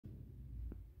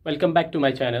Welcome back to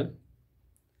my channel.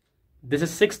 This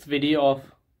is sixth video of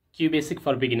QBasic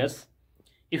for beginners.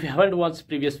 If you haven't watched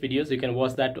previous videos, you can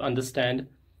watch that to understand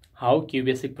how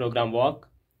QBasic program work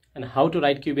and how to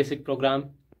write QBasic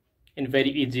program in very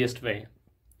easiest way.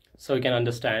 So you can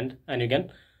understand and you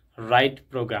can write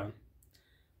program.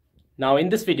 Now in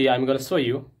this video, I'm going to show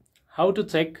you how to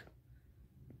check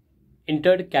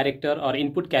entered character or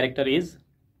input character is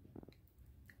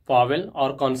vowel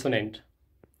or consonant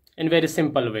in very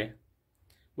simple way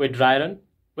with dry run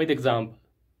with example.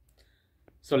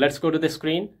 So let's go to the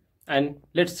screen and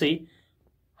let's see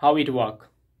how it works.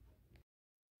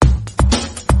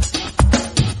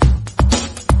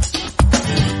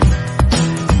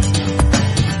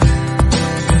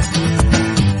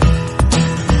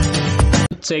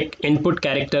 Check input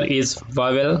character is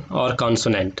vowel or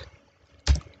consonant.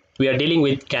 We are dealing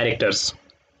with characters.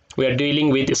 We are dealing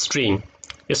with string.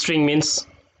 A string means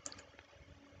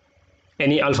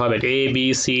any alphabet A,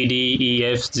 B, C, D, E,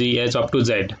 F, G, H up to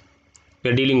Z. We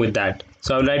are dealing with that.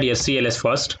 So I will write here CLS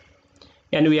first,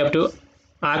 and we have to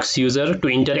ask user to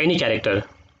enter any character.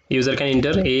 User can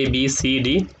enter A, B, C,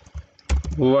 D,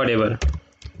 whatever.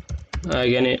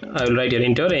 Again, I will write here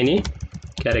enter any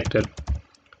character.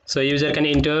 So user can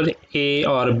enter A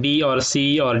or B or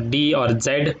C or D or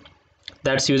Z.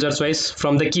 That's user choice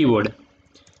from the keyboard.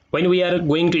 When we are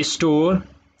going to store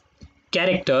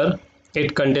character,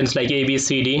 it contains like A, B,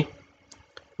 C, D.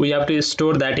 We have to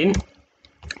store that in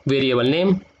variable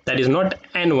name, that is not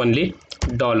n only,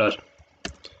 $.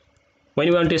 When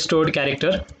we want to store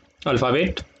character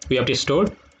alphabet, we have to store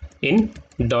in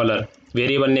 $,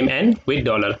 variable name n with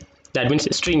 $. That means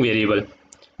string variable.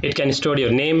 It can store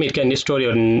your name, it can store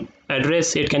your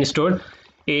address, it can store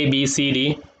A, B, C,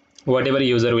 D, whatever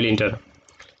user will enter.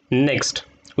 Next,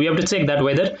 we have to check that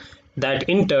whether that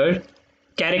entered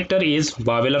character is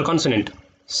vowel or consonant.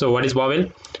 So what is vowel?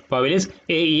 Vowel is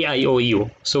A, E, I, O, U.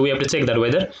 So we have to check that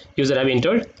whether user have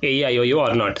entered A, E, I, O, U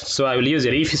or not. So I will use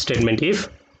a if statement if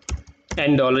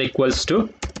n $ equals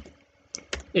to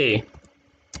A,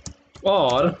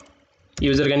 or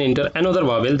user can enter another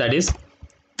vowel, that is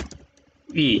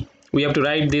E. We have to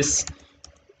write this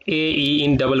A, E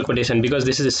in double quotation because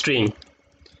this is a string.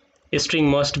 A string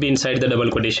must be inside the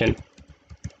double quotation.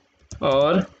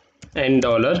 Or n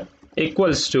 $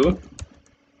 equals to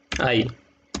I,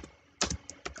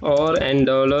 or n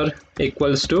 $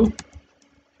 equals to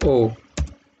O,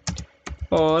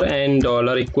 or n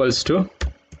 $ equals to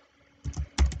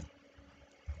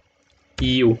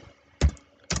U.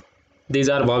 These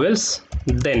are vowels.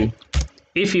 Then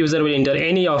if user will enter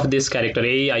any of this character A,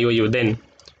 E, I, O, U, then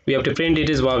we have to print it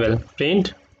is vowel.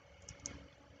 Print,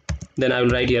 then I will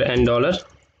write here n $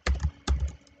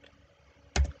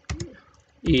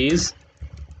 is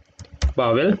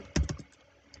vowel.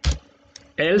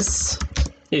 Else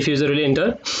if user will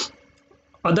enter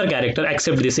other character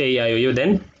except this A, E, I, O, U,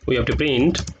 then we have to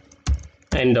print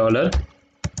n $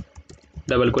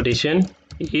 double quotation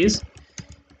is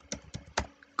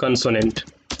consonant.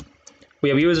 We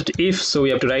have used if, so we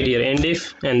have to write here end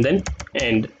if and then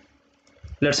end.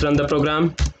 Let's run the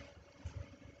program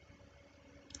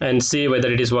and see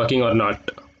whether it is working or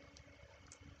not.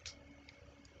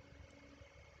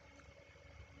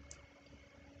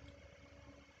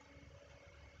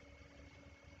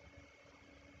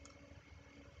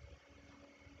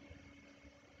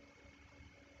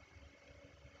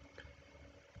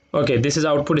 Okay, this is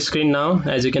output screen now,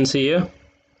 as you can see here.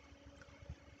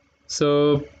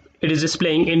 So it is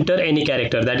displaying enter any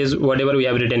character, that is whatever we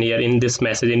have written here in this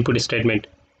message input statement.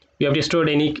 We have to store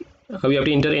any, we have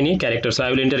to enter any character. So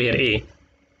I will enter here A.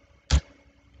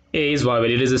 A is vowel.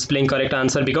 It is displaying correct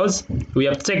answer because we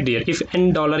have checked here if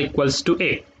n $ equals to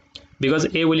A, because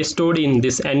A will stored in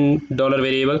this n $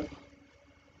 variable,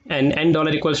 and n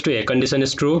 $ equals to A. Condition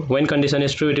is true. When condition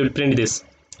is true, it will print this.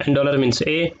 N $ means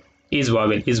A is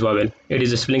vowel, is vowel. It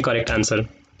is displaying correct answer.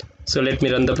 So let me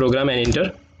run the program and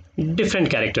enter different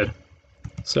character.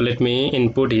 So let me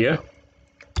input here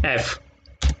F.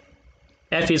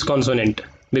 F is consonant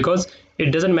because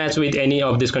it doesn't match with any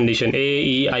of this condition A,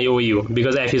 E, I, O, U,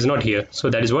 because F is not here. So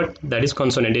that is what? That is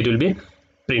consonant. It will be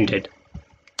printed.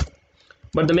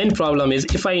 But the main problem is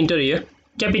if I enter here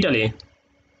capital A,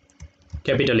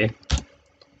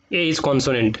 A is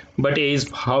consonant but A is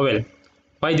vowel.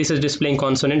 Why this is displaying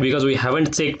consonant? Because we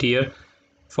haven't checked here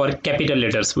for capital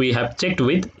letters. We have checked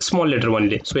with small letter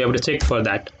only. So we have to check for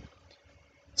that.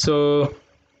 So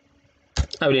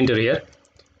I will enter here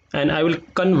and I will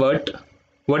convert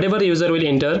whatever user will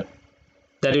enter,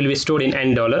 that will be stored in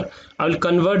n $. I will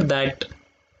convert that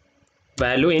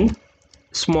value in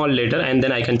small letter and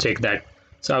then I can check that.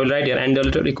 So I will write here n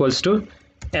 $ equals to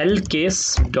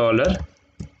LCASE dollar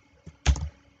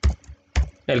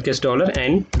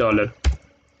and dollar.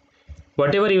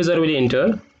 Whatever user will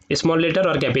enter, a small letter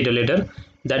or capital letter,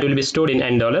 that will be stored in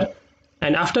N dollar,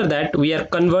 and after that we are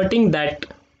converting that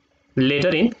letter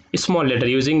in a small letter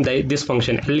using this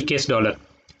function LCASE dollar,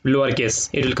 lowercase.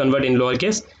 It will convert in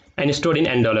lowercase and stored in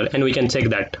N dollar, and we can check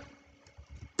that.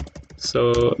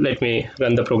 So let me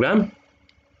run the program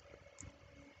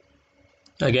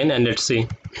again and let's see.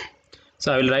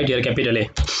 So I will write here capital A.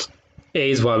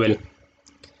 A is vowel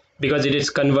because it is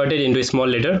converted into a small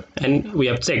letter, and we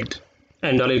have checked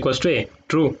and dollar equals to A,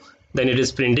 true, then it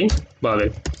is printing vowel.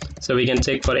 So we can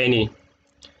check for any.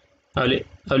 I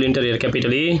will enter here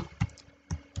capital E.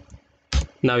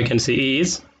 Now we can see E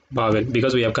is vowel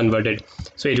because we have converted,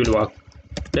 so it will work.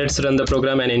 Let's run the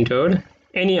program and enter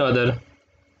any other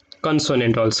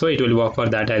consonant also, it will work for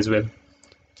that as well.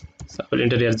 So I will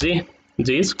enter here G.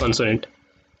 G is consonant.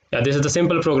 Yeah, this is the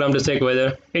simple program to check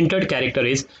whether entered character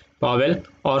is vowel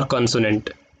or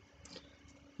consonant.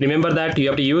 Remember that you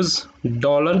have to use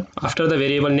dollar after the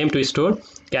variable name to store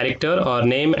character or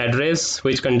name address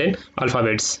which contain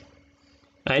alphabets,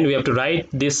 and we have to write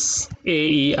this A,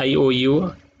 E, I, O,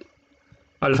 U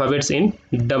alphabets in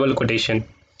double quotation.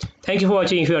 Thank you for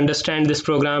watching. If you understand this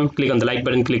program, click on the like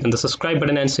button, click on the subscribe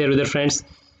button and share with your friends,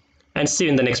 and see you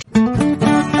in the next